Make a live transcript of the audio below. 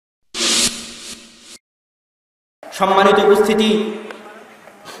সম্মানিত উপস্থিতি,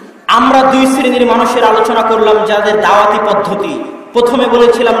 আমরা দুই শ্রেণীর মানুষের আলোচনা করলাম যাদের দাওয়াতি পদ্ধতি। প্রথমে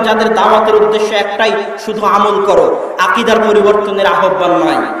বলেছিলাম যাদের দাওয়াতের উদ্দেশ্য একটাই, শুধু আমল করো, আকীদার পরিবর্তনের আহ্বান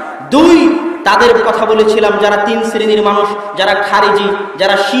নয়। দুই, তাদের কথা বলেছিলাম যারা তিন শ্রেণীর মানুষ, যারা খারিজি,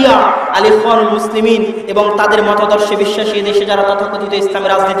 যারা শিয়া আল ইখওয়ানুল মুসলিমিন এবং তাদের মতাদর্শে বিশ্বাসী, দেশে যারা তথাকথিত ইসলামী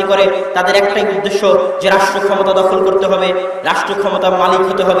রাজনীতি করে, তাদের একটাই উদ্দেশ্য যে রাষ্ট্র ক্ষমতা দখল করতে হবে, রাষ্ট্র ক্ষমতার মালিক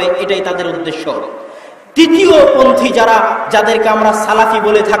হতে হবে, এটাই তাদের উদ্দেশ্য। তৃতীয় পন্থী যারা, যাদেরকে আমরা সালাফি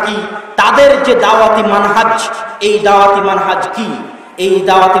বলে থাকি, তাদের যে দাওয়াতি মানহাজ, এই দাওয়াতি মানহাজ কি? এই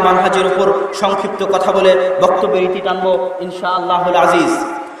দাওয়াতি মানহাজের উপর সংক্ষিপ্ত কথা বলে বক্তব্যের ইতি টানবো ইনশাআল্লাহুল আজিজ।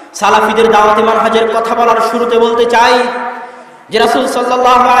 সালাফিদের দাওয়াতি মানহাজের কথা বলার শুরুতে বলতে চাই যে রাসূল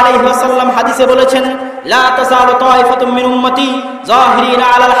সাল্লাল্লাহু আলাইহি ওয়াসাল্লাম হাদিসে বলেছেন, লা তাযালু তায়ফাতুম মিন উম্মতি যাহিরিনা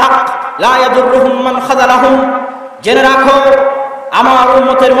আলাল হক লা ইয়াদুররুহুম মান খাযালাহুম। জেনে রাখো, আমার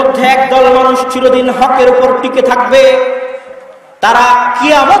উম্মতের মধ্যে একদল মানুষ চিরদিন হকের উপর টিকে থাকবে, তারা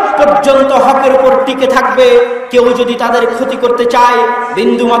কিয়ামত পর্যন্ত হকের উপর টিকে থাকবে। কেউ যদি তাদের ক্ষতি করতে চায়,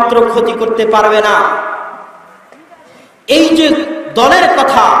 বিন্দুমাত্র ক্ষতি করতে পারবে না। এই যে দলের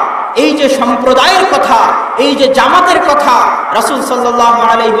কথা, এই যে সম্প্রদায়ের কথা, এই যে জামাতের কথা রাসূল সাল্লাল্লাহু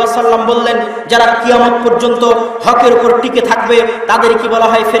আলাইহি ওয়াসাল্লাম বললেন, যারা কিয়ামত পর্যন্ত হকের উপর টিকে থাকবে, তাদের কি বলা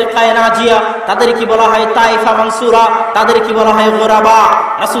হয়? ফিরকায়ে নাজিয়া, তাদের কি বলা হয়? তায়েফা মানসুরা, তাদের কি বলা হয়? গুরাবা।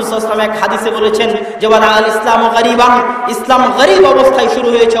 রাসূল সাল্লাল্লাহু আলাইহি ওয়াসাল্লাম এক হাদিসে বলেছেন যে ওয়ালা আল ইসলামু গরিবান, ইসলাম গরিব অবস্থায় শুরু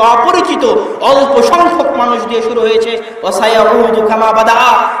হয়েছে, অপরিচিত অল্প সংখ্যক মানুষ দিয়ে শুরু হয়েছে। ওয়া সায়াউদু কামা বাদা,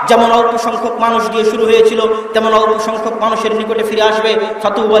 যেমন অল্প সংখ্যক মানুষ দিয়ে শুরু হয়েছিল, তেমন অল্প সংখ্যক মানুষের নিকটে ফিরে আসবে।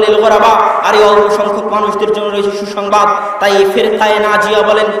 ফাতুবা লিল গুরাবা, আর এই অল্প সংখ্যক মানুষদের জন্য রয়েছে সুসংবাদ। তাই ফিরকায়ে নাজিয়া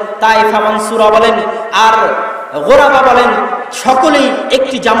বলেন, তায়েফা মানসুরা বলেন, আর গুরাবা বলেন, সকলেই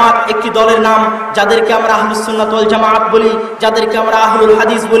একটি জামাত, একটি দলের নাম, যাদেরকে আমরা আহলুস সুন্নাত ওয়াল জামাত বলি, যাদেরকে আমরা আহলুল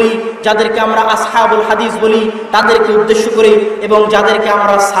হাদিস বলি, যাদেরকে আমরা আসহাবুল হাদিস বলি, তাদেরকে উদ্দেশ্য করে, এবং যাদেরকে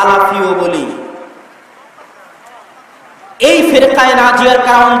আমরা সালাফিও বলি। এই ফিরকায়ে নাজিয়ার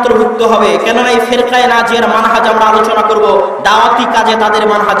কারা অন্তর্ভুক্ত হবে? কেননা এই ফিরকায়ে নাজিয়ার মানহাজ আমরা আলোচনা করব, দাওয়াতি কাজে তাদের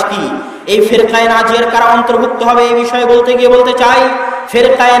মানহাজ কি। এই ফিরকায়ে নাজিয়ার কারা অন্তর্ভুক্ত হবে এই বিষয়ে বলতে গিয়ে বলতে চাই,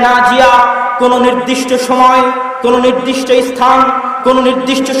 ফিরকায়ে নাজিয়া কোন নির্দিষ্ট সময়, কোন নির্দিষ্ট স্থান, কোন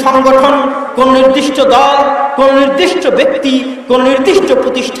নির্দিষ্ট সংগঠন, কোন নির্দিষ্ট দল, কোন নির্দিষ্ট ব্যক্তি, কোন নির্দিষ্ট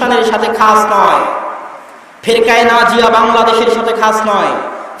প্রতিষ্ঠানের সাথে খাস নয়। ফিরকায়ে নাজিয়া বাংলাদেশের সাথে খাস নয়,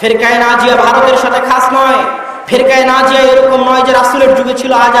 ফিরকায়ে নাজিয়া ভারতের সাথে খাস নয়, ফিরকায়ে নাজিয়া এরকম নয় যে রাসূলের যুগে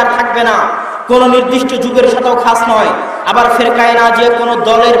ছিল আজ আর থাকবে না, কোন নির্দিষ্ট যুগের সাথেও খাস নয়। আবার ফিরকায়ে নাজিয়া কোন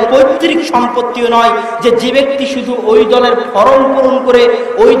দলের পৈতৃক সম্পত্তিও নয়, যে ব্যক্তি শুধু ওই দলের ফরম পূরণ করে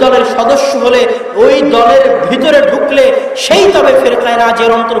ওই দলের সদস্য হলে, ওই দলের ভিতরে ঢুকলে সেই তবে ফিরকায়ে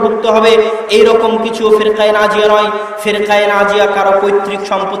নাজিয়ার অন্তর্ভুক্ত হবে, এইরকম কিছু ফিরকায়ে নাজিয়া নয়। ফিরকায়ে নাজিয়া কারো পৈতৃক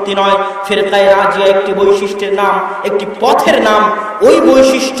সম্পত্তি নয়। ফিরকায়ে নাজিয়া একটি বৈশিষ্ট্যের নাম, একটি পথের নাম। ওই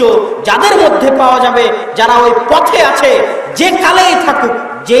বৈশিষ্ট্য যাদের মধ্যে পাওয়া যাবে, যারা ওই পথে আছে, যে কালেই থাকুক,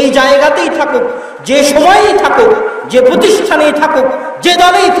 যেই জায়গাতেই থাকুক, যে সময়েই থাকুক, যে প্রতিষ্ঠানেই থাকুক, যে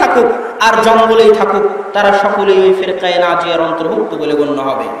দলেই থাকুক, আর জঙ্গলেই থাকুক, তারা সকলেই ওই ফিরকায়ে নাজিয়ার অন্তর্ভুক্ত বলে গণ্য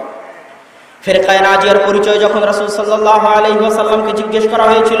হবে। ফিরকায়ে নাজিয়ার পরিচয় যখন রাসূল সাল্লাল্লাহু আলাইহি ওয়াসাল্লামকে জিজ্ঞেস করা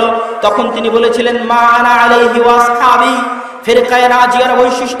হয়েছিল, তখন তিনি বলেছিলেন, মা আনা আলাইহি ওয়া আসহাবি। ফিরকায়ে নাজিয়ার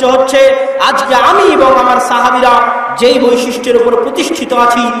বৈশিষ্ট্য হচ্ছে, আজকে আমি এবং আমার সাহাবীরা যেই বৈশিষ্ট্যের উপর প্রতিষ্ঠিত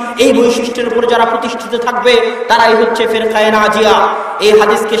আছি, এই বৈশিষ্ট্যের উপর যারা প্রতিষ্ঠিত থাকবে, তারাই হচ্ছে ফিরকায়ে নাজিয়া। এই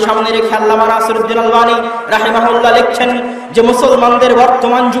হাদিসকে সামনে রেখে আল্লামা নাসিরউদ্দিন আলবানী রাহিমাহুল্লাহ লিখছেন যে মুসলমানদের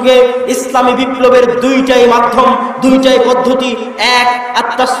বর্তমান যুগে ইসলামী বিপ্লবের দুইটাই মাধ্যম, দুইটাই পদ্ধতি। এক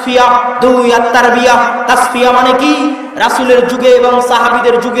আত-তাসফিয়া, দুই আত-তারবিয়া। তাসফিয়া মানে কি? রাসূলের যুগে এবং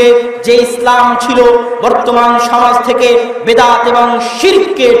সাহাবীদের যুগে যে ইসলাম ছিল, বর্তমান সমাজ থেকে বেদাত এবং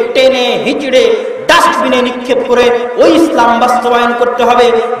শিরককে টেনে হিচড়ে ডাস্টবিনে নিক্ষেপ করে ওই ইসলাম বাস্তবায়ন করতে হবে,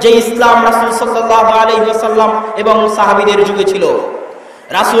 যে ইসলাম রাসূল সাল্লাল্লাহু আলাইহি ওয়াসাল্লাম এবং সাহাবীদের যুগে ছিল।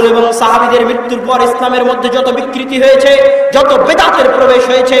 রাসূল এবং সাহাবীদের মৃত্যুর পর ইসলামের মধ্যে যত বিকৃতি হয়েছে, যত বেদাতের প্রবেশ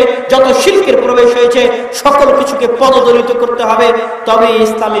হয়েছে, যত শিরকের প্রবেশ হয়েছে, সকল কিছুকে পদদলিত করতে হবে, তবে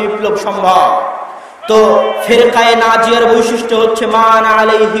ইসলামী বিপ্লব সম্ভব। তো ফিরকায়ে নাজিয়ার বৈশিষ্ট্য হচ্ছে মা আনা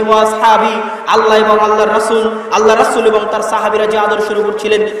আলাইহি ওয়া আসহাবি, আল্লাহ এবং আল্লাহর রাসূল, আল্লাহ রাসূল এবং তার সাহাবীরা যে আদর্শের উপর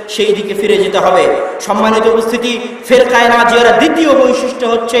ছিলেন সেই দিকে ফিরে যেতে হবে। সম্মানিত উপস্থিতি, ফিরকায়ে নাজিয়ার দ্বিতীয় বৈশিষ্ট্য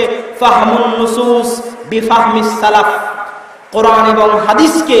হচ্ছে ফাহমুন নুসুস বিফাহমিস সালাফ। কোরআন এবং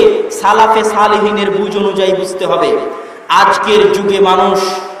হাদিসকে সালাফে সালেহিনের বুঝ অনুযায়ী বুঝতে হবে। আজকের যুগে মানুষ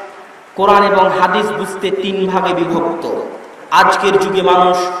কোরআন এবং হাদিস বুঝতে তিন ভাগে বিভক্ত। আজকের যুগে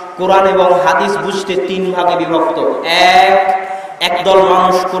মানুষ কোরআন এবং হাদিস বুঝতে তিন ভাগে বিভক্ত। একদল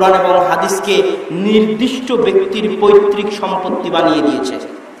মানুষ কোরআন এবং হাদিসকে নির্দিষ্ট ব্যক্তির পৈতৃক সম্পত্তি বানিয়ে দিয়েছে।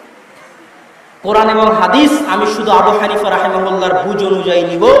 কোরআন এবং হাদিস আমি শুধু আবু হানিফা রাহিমাহুল্লাহর বুঝ অনুযায়ী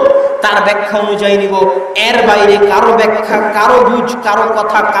নিব, তার ব্যাখ্যা অনুযায়ী নিব, এর বাইরে কারো ব্যাখ্যা, কারো বুঝ, কারো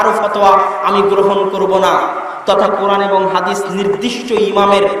কথা, কারো ফতোয়া আমি গ্রহণ করব না। তথা কোরআন এবং হাদিস নির্দিষ্ট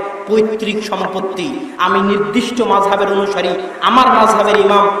ইমামের পৈতৃক সম্পত্তি। আমি নির্দিষ্ট মাযহাবের অনুসারী, আমার মাযহাবের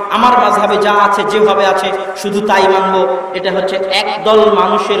ইমাম আমার মাযহাবে যা আছে, যেভাবে আছে শুধু তাই মানব। এটা হচ্ছে একদল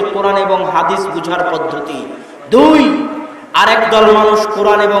মানুষের কোরআন এবং হাদিস বুঝার পদ্ধতি। দুই, আরেক দল মানুষ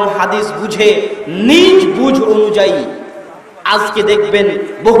কোরআন এবং হাদিস বুঝে নিজ বুঝ অনুযায়ী। আজকে দেখবেন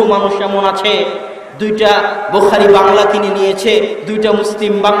বহু মানুষ এমন আছে, দুইটা বুখারী বাংলা কিনে নিয়েছে, দুইটা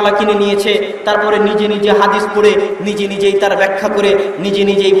মুসলিম বাংলা কিনে নিয়েছে, তারপরে নিজে নিজে হাদিস পড়ে নিজে নিজেই তার ব্যাখ্যা করে নিজে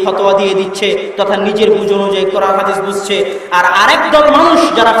নিজেই ফতোয়া দিয়ে দিচ্ছে, তথা নিজের বুঝ অনুযায়ী কোরআন হাদিস বুঝছে। আর আরেক দল মানুষ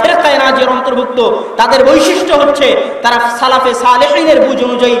যারা ফিরকায়ে নাজিয়ার অন্তর্ভুক্ত, তাদের বৈশিষ্ট্য হচ্ছে তারা সালাফে সালেহিনের বুঝ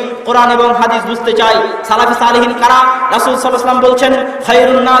অনুযায়ী কোরআন এবং হাদিস বুঝতে চায়। সালাফে সালেহিন কারা? রাসূল সাল্লাল্লাহু আলাইহি ওয়াসাল্লাম বলছেন,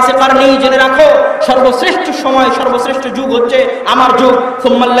 খায়রুন নাসি কারনি, জেনে রাখো সর্বশ্রেষ্ঠ সময়, সর্বশ্রেষ্ঠ যুগ হচ্ছে আমার যুগ।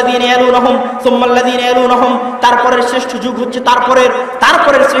 সুম্মাল্লাযীনা ইয়ালুনহুম সুম্মাল্লাযীনা ইয়ালুনহুম, তারপরের শ্রেষ্ঠ যুগ হচ্ছে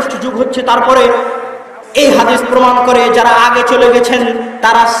তারপরের শ্রেষ্ঠ যুগ হচ্ছে তারপরে। এই হাদিস প্রমাণ করে যারা আগে চলে গেছেন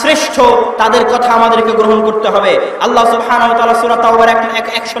তারা শ্রেষ্ঠ, তাদের কথা আমাদেরকে গ্রহণ করতে হবে। আল্লাহ সুবহানাহু ওয়া তাআলা সূরা তাওবার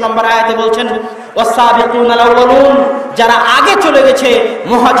 100 নম্বর আয়াতে বলছেন, ওয়াসাবিকুনাল আউয়ালুন, যারা আগে চলে গেছে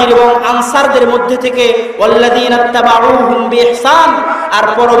মুহাজির এবং আনসারদের মধ্যে থেকে, ওয়াল্লাযীনা তাবাউহুম বিইহসান, আর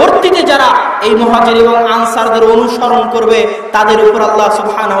পরবর্তীতে যারা এই মুহাজির এবং আনসারদের অনুসরণ করবে তাদের উপর আল্লাহ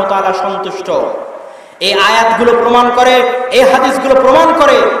সুবহানাহু ওয়া তাআলা সন্তুষ্ট। এই আয়াতগুলো প্রমাণ করে, এই হাদিসগুলো প্রমাণ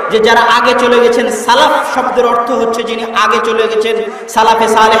করে যে যারা আগে চলে গেছেন, সালাফ শব্দের অর্থ হচ্ছে যিনি আগে চলে গেছেন। সালাফে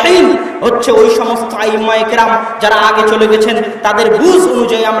সালেহিন হচ্ছে ওই সমস্ত আইম্মায়ে কেরাম যারা আগে চলে গেছেন, তাদের বুঝ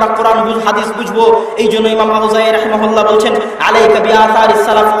অনুযায়ী আমরা কোরআন হাদিস বুঝবো। এই জন্য ইমাম আউজাঈ রাহিমাহুল্লাহ বলছেন, আলাইকা বিআথারিস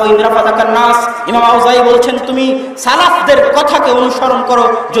সালাফ ওয়া ইন রাফাদাকান নাস। ইমাম আউজাঈ বলছেন, তুমি সালাফদের কথাকে অনুসরণ করো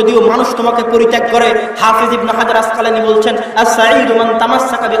যদিও মানুষ তোমাকে পরিত্যাগ করে। হাফিজ ইবনে হাজার আসকালানী বলছেন, আস-সাঈদু মান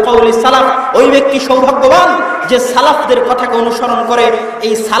তামাসসাকা বিকাউলি সালাফ, ওই ব্যক্তি সৌভাগ্যবান যে সালাফদের কথাকে অনুসরণ করে।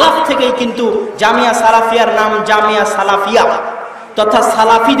 এই সালাফ থেকেই কিন্তু জামিয়া সালাফিয়ার নাম জামিয়া সালাফিয়া, তথা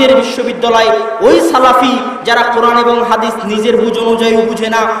সালাফিদের বিশ্ববিদ্যালয়। ওই সালাফি যারা কোরআন এবং হাদিস নিজের বুঝ অনুযায়ী বুঝে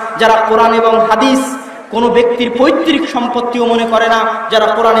না, যারা কোরআন এবং হাদিস কোনো ব্যক্তির পৈতৃক সম্পত্তিও মনে করে না, যারা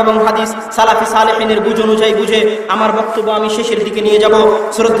কোরআন এবং হাদিস সালাফি সালেহিনের বুঝ অনুযায়ী বুঝে। আমার বক্তব্য আমি শেষের দিকে নিয়ে যাব।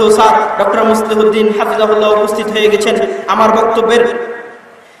 শ্রদ্ধেয় স্যার ডক্টর মুসলিহুদ্দিন হাফিজাহুল্লাহ উপস্থিত হয়ে গেছেন। আমার বক্তব্যের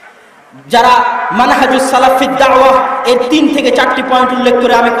যারা মানহাজুস সালাফ ফিদ দাওয়াহ এর 3 থেকে 4টি পয়েন্ট উল্লেখ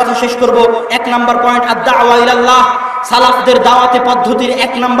করে আমি কথা শেষ করব। 1 নাম্বার পয়েন্ট, আদ-দাওয়া ইলাল্লাহ। সালাফদের দাওয়াতে পদ্ধতির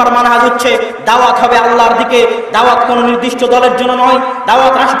 1 নাম্বার মানহাজ হচ্ছে দাওয়াত হবে আল্লাহর দিকে। দাওয়াত কোনো নির্দিষ্ট দলের জন্য নয়,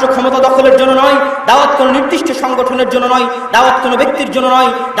 দাওয়াত রাষ্ট্র ক্ষমতা দখলের জন্য নয়, দাওয়াত কোনো নির্দিষ্ট সংগঠনের জন্য নয়, দাওয়াত কোনো ব্যক্তির জন্য নয়,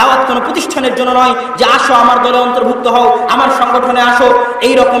 দাওয়াত কোনো প্রতিষ্ঠানের জন্য নয় যে আসো আমার দলে অন্তর্ভুক্ত হও, আমার সংগঠনে আসো,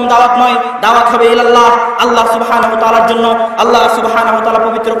 এই রকম দাওয়াত নয়। দাওয়াত হবে ইলাল্লাহ, আল্লাহ সুবহানাহু ওয়া তাআলার জন্য। আল্লাহ সুবহানাহু ওয়া তাআলা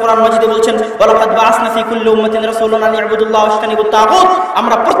পবিত্র কোরআন মাজিদে বলছেন, ওয়ালাকাদ বাআসনা ফি কুল্লি উম্মাতিন রাসূলান আন ইবুদুল্লাহ ওয়াজতানিবুত তাগুত,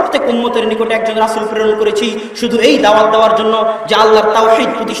 আমরা প্রত্যেক উম্মতের নিকটে একজন রাসূল প্রেরণ করেছি শুধু এই দাওয়াত দেওয়ার জন্য যে আল্লাহর তাওহীদ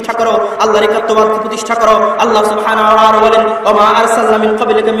প্রতিষ্ঠা করো, আল্লাহর একাত্মবাদকে প্রতিষ্ঠা করো। আল্লাহ সুবহানাহু ওয়া তাআলা বলেন, ওয়া মা আরসালনা মিন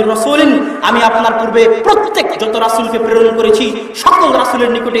ক্বাবলিকা মির রাসূলিন, আমি আপনার পূর্বে প্রত্যেক যত রাসূলকে প্রেরণ করেছি সকল রাসূলের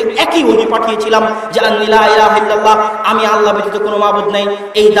নিকটে একই ওহী পাঠিয়েছিলাম যে আন্নী লা ইলাহা ইল্লাল্লাহ, আমি আল্লাহ ব্যতীত কোনো মাবুদ নাই।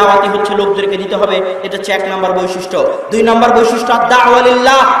 এই দাওয়াতই হচ্ছে লোকদেরকে দিতে হবে। এটা হচ্ছে 1 নম্বর বৈশিষ্ট্য। 2 নম্বর বৈশিষ্ট্য, আদ-দাওয়া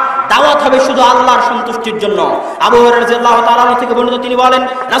লিল্লাহ, দাওয়াত হবে শুধু আল্লাহর সন্তুষ্টির জন্য। আবু হুরায়রা রাদিয়াল্লাহু তাআলা থেকে বর্ণিত, তিনি বলেন,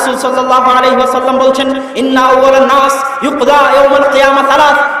 রাসূল সাল্লাল্লাহু আলাইহি ওয়াসাল্লাম বলছেন, ইন্না আউওয়ালান নাস ইউকদা ইয়াউমাল কিয়ামা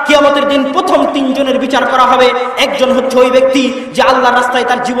সালাস, কিয়ামতের দিন প্রথম 3 জনের বিচার করা হবে। একজন হচ্ছে ওই ব্যক্তি যে আল্লাহর রাস্তায়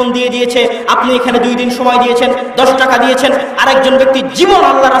তার জীবন দিয়ে দিয়েছে। আপনি এখানে 2 দিন সময় দিয়েছেন, 10 টাকা দিয়েছেন। আরেকজন ব্যক্তি জীবন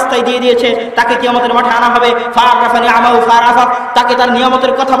আল্লাহর রাস্তায় দিয়ে দিয়েছে, তাকে কিয়ামতের মাঠে আনা হবে। ফারাফানি আমাউ ফারাফা, তাকে তার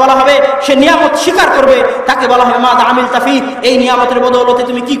নিয়ামতের কথা বলা হবে, সে নিয়ামত স্বীকার করবে। তাকে বলা হবে, মা আমিলতা ফি, এই নিয়ামতের বদৌলতে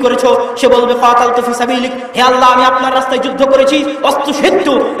তুমি কি করেছো? সে বলবে, ফাতালতু ফি সাবিলিক, হে আল্লাহ আমি আপনার রাস্তায় যুদ্ধ করেছি, অস্ত্র সিদ্ধ,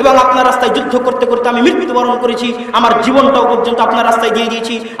 এবং আপনার রাস্তায় যুদ্ধ করতে করতে আমি মৃত্যুবরণ করেছি, আমার জীবনটাও পর্যন্ত আপনার রাস্তায় দিয়ে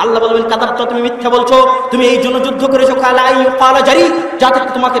দিয়েছি। আল্লাহ বলবেন, কাযাবতা, তুমি মিথ্যা বলছো, তুমি এই জন্য যুদ্ধ করেছো কালা জারি, যাতে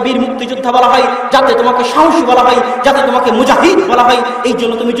তোমাকে বীর মুক্তিযোদ্ধা বলা হয়, যাতে তোমাকে সাহসী বলা হয়, যাতে তোমাকে মুজাহিদ বলা হয়, এই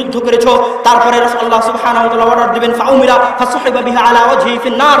জন্য তুমি যুদ্ধ করেছো। তারপরে আল্লাহ সুবহানাহু ওয়া তাআলা অর্ডার দিবেন, ফাউমিরা ফাসুহিবা বিহা আলা ওয়াজহি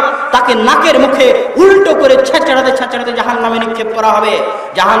ফিন নার, তাকে নাকের মুখে উল্টো করে ছেঁচড়াতে ছেঁচড়াতে জাহান্নামে নিক্ষেপ করা হবে।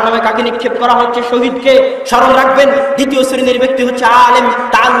 জাহান্নামে কাকে নিক্ষেপ করা হচ্ছে? শহীদকে। স্মরণ রাখবেন, দ্বিতীয় শ্রেণীর ব্যক্তি হচ্ছে আলেম,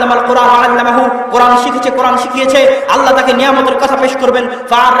 তাআল্লামাল কোরআন ওয়া আল্লামাহু, কোরআন শিখেছে, কোরআন শিখিয়েছে। আল্লাহ তাকে নিয়ামতের কথা পেশ করবেন,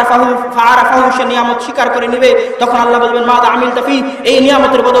 ফাআরাফাহু, সে নিয়ামত স্বীকার করে নেবে। তখন আল্লাহ বলবেন মাযা আমিলতা ফি, এই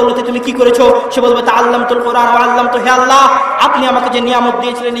নিয়ামতের বদৌলতে তুমি কি করেছো? সে বলবে তাআল্লামতুল কোরআন ওয়া আল্লামতু, হে আল্লাহ আপনি আমাকে যে নিয়ামত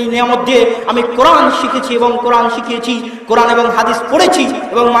দিয়েছিলেন এই নিয়ামত দিয়ে আমি কোরআন শিখেছি এবং কোরআন শিখিয়েছি, কোরআন এবং হাদিস পড়েছি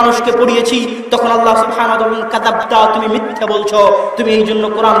এবং মানুষকে পড়িয়েছি। তখন আল্লাহ সুবহানাহু ওয়া তাআলা বলেন কাযাবতা, তুমি মিথ্যা বলছো, তুমি এই জন্য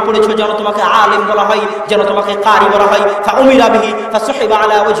কোরআন পড়েছো যেন তোমাকে আলেম বলা হয়, যেন তোমাকে কারি বলা হয়। ফাউমিরা বিহি ফাসুহিবা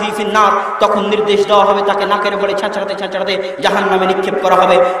আলা ওয়াজহি ফিন-নার, তখন নির্দেশ দেওয়া হবে তাকে নাকের উপরে ছাঁচড়াতে ছাঁচড়াতে জাহান্নামে নিক্ষেপ করা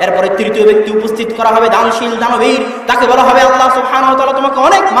হবে। এরপরে তৃতীয় ব্যক্তি উপস্থিত করা হবে, দানশীল দানবীর, তাকে বলা হবে আল্লাহ সুবহানাহু ওয়া তাআলা তোমাকে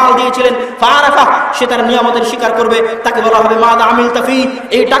অনেক মাল দিয়েছিলেন। ফাআরাফা, সে তার নিয়ামতের স্বীকার করবে। তাকে বলা হবে মাযা আমিলতা ফি,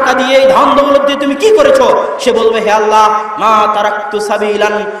 এই টাকা দিয়ে এই ধন দৌলত দিয়ে তুমি কি করেছো? সে বলবে হে আল্লাহ মা তারাকতু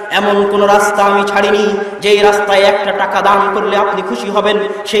সাবিলান, এমন কোন রাস্তা আমি ছাড়িনি যেই রাস্তায় একটা টাকা দান করলে আপনি খুশি হবেন,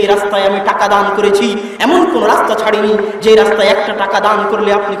 সেই রাস্তায় আমি টাকা দান করেছি। এমন কোন রাস্তা ছাড়িনি যেই রাস্তায় একটা টাকা দান করলে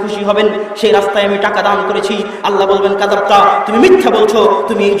আপনি খুশি হবেন, সেই রাস্তায় আমি টাকা দান করেছি। আল্লাহ বলবেন কাযাবতা, তুমি মিথ্যা বলছো,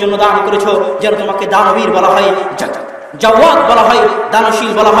 তুমি এই জন্য দান করেছো যেন তোমাকে দানবীর বলা হয়, জাওয়াদ বলা হয়,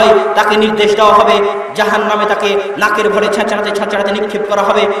 দানশীল বলা হয়। তাকে নির্দেশ দেওয়া হবে জাহান্নামে তাকে নাকের ভরে ছাঁচড়াতে ছাঁচড়াতে নিক্ষেপ করা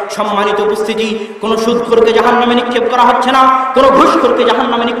হবে। সম্মানিত উপস্থিতি, কোন সুদখোরকে জাহান্নামে নিক্ষেপ করা হচ্ছে না, কোন ঘুষখোরকে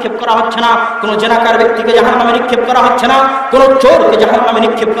জাহান্নামে নিক্ষেপ করা হচ্ছে না, কোন জেনাকার ব্যক্তিকে জাহান্নামে নিক্ষেপ করা হচ্ছে না, কোন চোরকে জাহান্নামে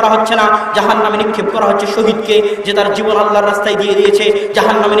নিক্ষেপ করা হচ্ছে না। জাহান্নামে নিক্ষেপ করা হচ্ছে শহীদকে, যে তার জীবন আল্লাহর রাস্তায় দিয়ে দিয়েছে।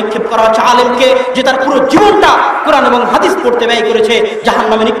 জাহান্নামে নিক্ষেপ করা হচ্ছে আলেমকে, যে তার পুরো জীবনটা কোরআন এবং হাদিস পড়তে ব্যয় করেছে।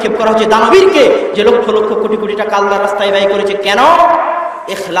 জাহান্নামে নিক্ষেপ করা হচ্ছে দানবীরকে, যে লক্ষ লক্ষ কোটি কোটি টাকা আল্লাহর রাস্তায় ব্যয় করেছে। কেন?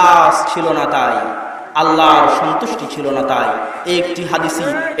 ইখলাস ছিল না তাই, আল্লাহর সন্তুষ্টি ছিল না তাই। এই একটি হাদিসই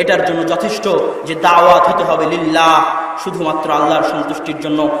এটার জন্য যথেষ্ট যে দাওয়াত হতে হবে লিল্লাহ, শুধুমাত্র আল্লাহর সন্তুষ্টির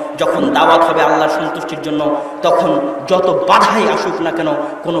জন্য। যখন দাওয়াত হবে আল্লাহর সন্তুষ্টির জন্য, তখন যত বাধাই আসুক না কেন,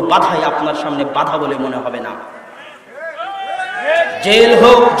 কোনো বাধাই আপনার সামনে বাধা বলে মনে হবে না। জেল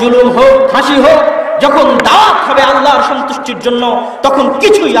হোক, জুলুম হোক, ফাঁসি হোক, যখন দাওয়াত হবে আল্লাহর সন্তুষ্টির জন্য, তখন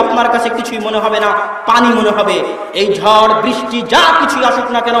কিছুই আপনার কাছে কিছুই মনে হবে না, পানি মনে হবে। এই ঝড় বৃষ্টি যা কিছুই আসুক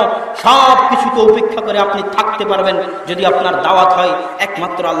না কেন, সব কিছুকে উপেক্ষা করে আপনি থাকতে পারবেন যদি আপনার দাওয়াত হয়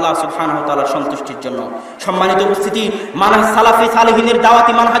একমাত্র আল্লাহ সুবহানাহু ওয়া তাআলার সন্তুষ্টির জন্য। সম্মানিত উপস্থিতি, মানহাজ সালাফি সালেহিনের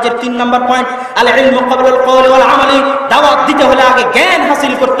দাওয়াতি মানহাজের 3 নম্বর পয়েন্ট আল ইলমু ক্বাবলাল কওলি ওয়াল আমালি। দাওয়াত দিতে হলে আগে জ্ঞান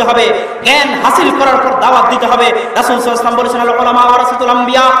হাসিল করতে হবে, জ্ঞান হাসিল করার পর দাওয়াত দিতে হবে। রাসূল সাল্লাল্লাহু আলাইহি ওয়াসাল্লাম বলেছেন আল উলামা ওয়ারাসাতুল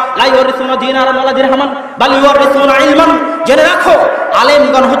আমবিয়া লা ইউরিসুনা দিনারান ওয়ালা দিরহামান বাল ইউরিসুনা ইলমান। জেনে রাখো,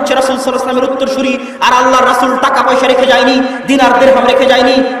 আলেমগণ হচ্ছে রাসূল সাল্লাল্লাহু আলাইহি ওয়াসাল্লামের উত্তরসূরি। আর আল্লাহর রাসূল টাকা পয়সা রেখে যায়নি, দিনার দিরহাম রেখে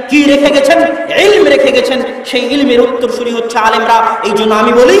যায়নি, কি রেখে গেছেন? ইলম রেখে গেছেন। সেই ইলমের উত্তরসূরি হচ্ছে আলেমরা। এই জন্য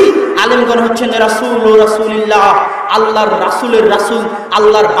আমি বলি আলেমগণ হচ্ছেন রাসূল ও রাসূলুল্লাহ, আল্লাহর রাসূলের রাসূল,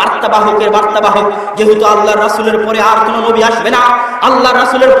 আল্লাহর বার্তাবাহকের বার্তাবাহক। যেহেতু আল্লাহর রাসূলের পরে আর কোনো নবী আসবে না, আল্লাহর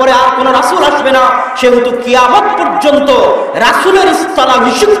রাসূলের পরে আর কোনো রাসূল আসবে না, সেহেতু কিয়ামত পর্যন্ত রাসূলের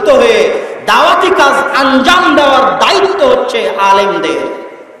স্থলাভিষিক্ত হয়ে দাওয়াতি কাজ আঞ্জাম দেওয়ার দায়িত্ব হচ্ছে আলেমদের।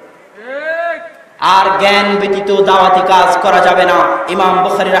 আর জ্ঞান ব্যতীত দাওয়াতি কাজ করা যাবে না। ইমাম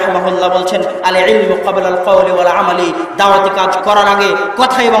বুখারী রাহিমাহুল্লাহ বলছেন আল ইলমু ক্বাবলাল কওলি ওয়াল আমালি, দাওয়াতি কাজ করার আগে,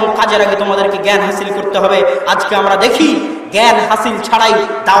 কথা এবং কাজের আগে তোমাদেরকে জ্ঞান হাসিল করতে হবে। আজকে আমরা দেখি জ্ঞান হাসিল ছাড়াই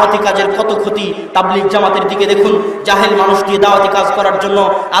দাওয়াতি কাজের কত ক্ষতি। তাবলীগ জামাতের দিকে দেখুন, জাহেল মানুষ দিয়ে দাওয়াতি কাজ করার জন্য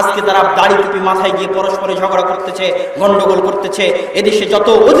আজকে তারা দাড়ি টুপি মাথায় দিয়ে পরস্পরে ঝগড়া করতেছে, গন্ডগোল করতেছে। এদেশে যত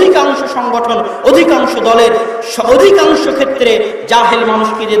অধিকাংশ সংগঠন, অধিকাংশ দলের অধিকাংশ ক্ষেত্রে জাহেল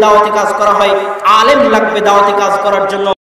মানুষকে দিয়ে দাওয়াতি কাজ করা হয়। আলেম লাগবে দাওয়াতি কাজ করার জন্য।